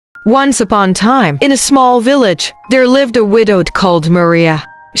Once upon a time, in a small village, there lived a widow called Maria.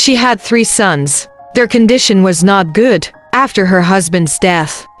 She had 3 sons. Their condition was not good. After her husband's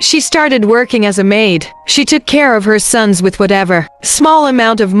death, she started working as a maid. She took care of her sons with whatever small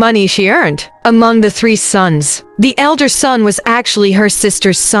amount of money she earned. Among the 3 sons, the elder son was actually her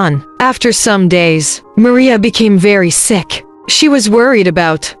sister's son. After some days, Maria became very sick. She was worried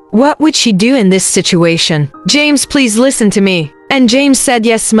about what would she do in this situation. "James, please listen to me." And James said,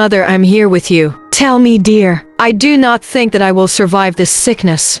 "Yes, mother, I'm here with you." "Tell me, dear. I do not think that I will survive this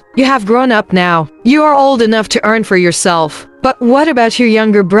sickness. You have grown up now. You are old enough to earn for yourself. But what about your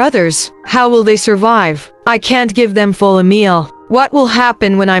younger brothers? How will they survive? I can't give them full a meal. What will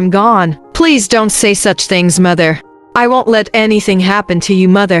happen when I'm gone? Please don't say such things, mother. I won't let anything happen to you,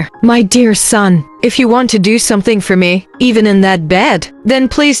 mother." "My dear son, if you want to do something for me, even in that bed, then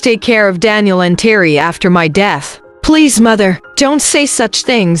please take care of Daniel and Terry after my death." "Please, mother, don't say such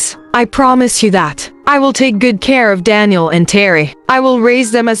things. I promise you that. I will take good care of Daniel and Terry. I will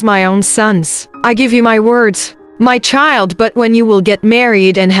raise them as my own sons. I give you my words, my child, but when you will get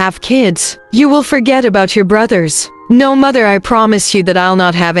married and have kids, you will forget about your brothers." "No, mother, I promise you that I'll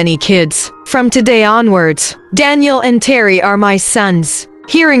not have any kids. From today onwards, Daniel and Terry are my sons."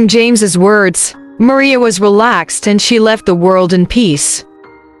 Hearing James's words, Maria was relaxed and she left the world in peace.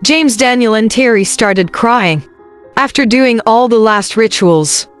 James, Daniel, and Terry started crying. After doing all the last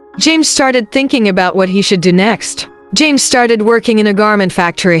rituals, James started thinking about what he should do next. James started working in a garment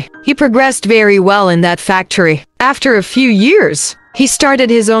factory. He progressed very well in that factory. After a few years, he started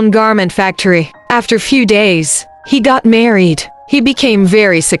his own garment factory. After a few days, he got married. He became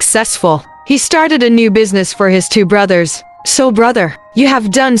very successful. He started a new business for his 2 brothers. "So, brother, you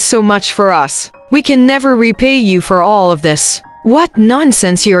have done so much for us. We can never repay you for all of this." "What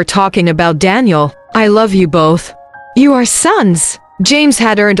nonsense you are talking about, Daniel. I love you both. You are sons." James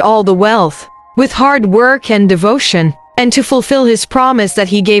had earned all the wealth with hard work and devotion, and to fulfill his promise that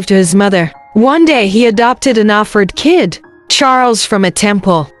he gave to his mother. One day he adopted an orphaned kid, Charles, from a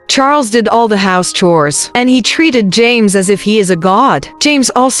temple. Charles did all the house chores, and he treated James as if he is a god.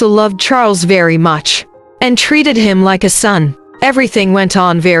 James also loved Charles very much, and treated him like a son. Everything went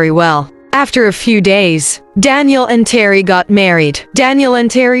on very well. After a few days, Daniel and Terry got married. "Daniel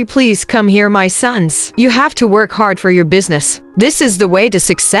and Terry, please come here, my sons. You have to work hard for your business. This is the way to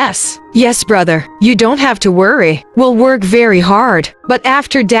success." "Yes, brother. You don't have to worry. We'll work very hard." But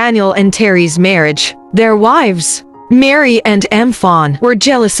after Daniel and Terry's marriage, their wives, Mary and Emphon, were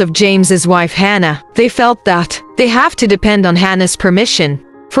jealous of James's wife Hannah. They felt that they have to depend on Hannah's permission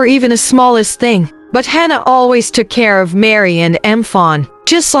for even the smallest thing. But Hannah always took care of Mary and Emphon.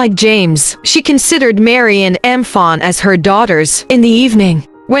 Just like James, she considered Mary and Emphon as her daughters. In the evening,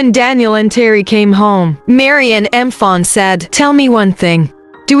 when Daniel and Terry came home, Mary and Emphon said, "Tell me one thing.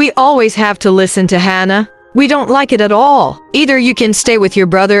 Do we always have to listen to Hannah? We don't like it at all. Either you can stay with your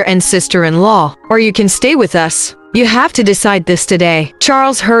brother and sister-in-law, or you can stay with us. You have to decide this today."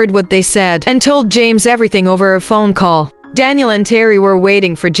 Charles heard what they said and told James everything over a phone call. Daniel and Terry were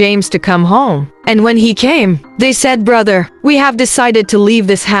waiting for James to come home. And when he came, they said, "Brother, we have decided to leave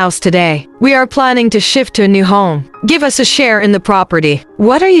this house today. We are planning to shift to a new home. Give us a share in the property."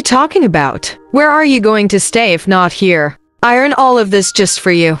 "What are you talking about? Where are you going to stay if not here? I earn all of this just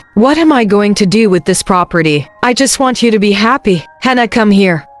for you. What am I going to do with this property? I just want you to be happy." "Hannah, come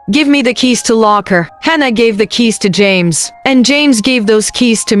here. Give me the keys to lock her." Hannah gave the keys to James, and James gave those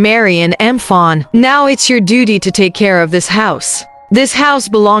keys to Mary and Emphon. "Now it's your duty to take care of this house. This house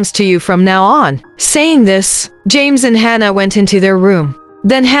belongs to you from now on." Saying this, James and Hannah went into their room.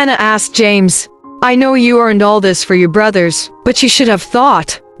 Then Hannah asked James, "I know you earned all this for your brothers, but you should have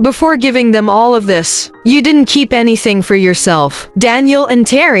thought, before giving them all of this, you didn't keep anything for yourself. Daniel and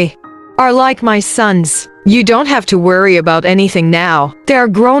Terry are like my sons. You don't have to worry about anything now. They are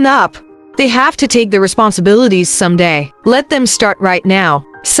grown up. They have to take the responsibilities someday. Let them start right now."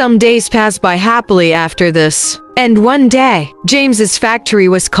 Some days passed by happily after this. And one day, James's factory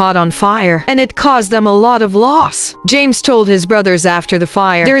was caught on fire, and it caused them a lot of loss. James told his brothers after the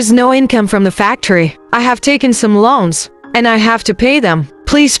fire, "There is no income from the factory. I have taken some loans, and I have to pay them.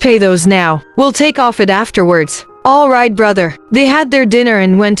 Please pay those now. We'll take off it afterwards." "All right, brother." They had their dinner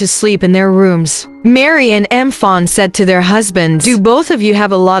and went to sleep in their rooms. Mary and Emphon said to their husbands, "Do both of you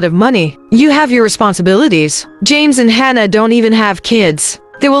have a lot of money? You have your responsibilities. James and Hannah don't even have kids.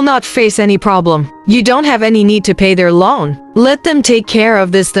 They will not face any problem. You don't have any need to pay their loan. Let them take care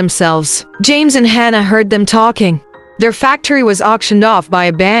of this themselves." James and Hannah heard them talking. Their factory was auctioned off by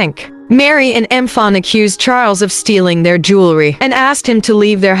a bank. Mary and Emphon accused Charles of stealing their jewelry and asked him to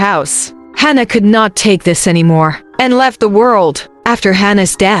leave their house. Hannah could not take this anymore and left the world. After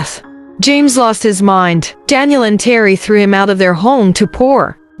Hannah's death, James lost his mind. Daniel and Terry threw him out of their home to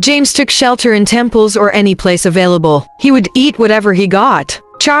poor. James took shelter in temples or any place available. He would eat whatever he got.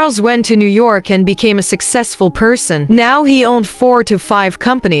 Charles went to New York and became a successful person. Now he owned 4 to 5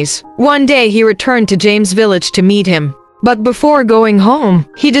 companies. One day he returned to James' village to meet him. But before going home,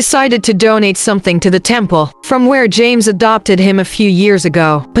 he decided to donate something to the temple, from where James adopted him a few years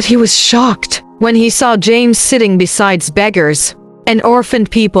ago. But he was shocked when he saw James sitting beside beggars and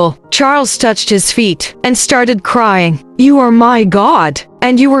orphaned people. Charles touched his feet and started crying. "You are my God,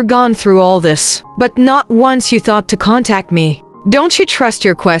 and you were gone through all this, but not once you thought to contact me. Don't you trust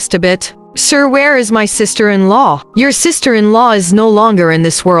your quest a bit? Sir, where is my sister-in-law? Your sister-in-law is no longer in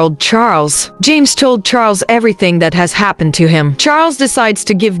this world, Charles." James told Charles everything that has happened to him. Charles decides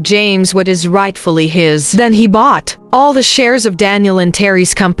to give James what is rightfully his. Then he bought all the shares of Daniel and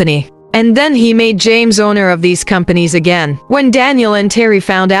Terry's company. And then he made James owner of these companies again. When Daniel and Terry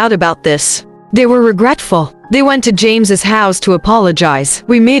found out about this, they were regretful. They went to James's house to apologize.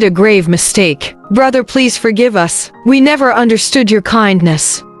 "We made a grave mistake. Brother, please forgive us. We never understood your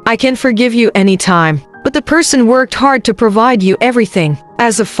kindness. I can forgive you anytime. But the person worked hard to provide you everything,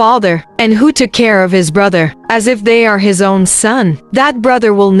 as a father, and who took care of his brother, as if they are his own son. That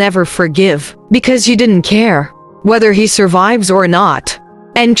brother will never forgive, because you didn't care, whether he survives or not.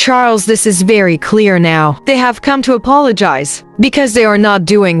 And Charles, this is very clear now. They have come to apologize, because they are not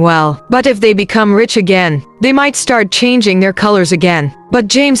doing well. But if they become rich again, they might start changing their colors again." But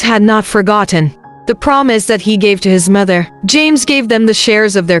James had not forgotten the promise that he gave to his mother. James gave them the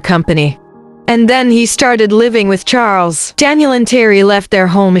shares of their company. And then he started living with Charles. Daniel and Terry left their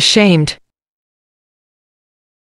home ashamed.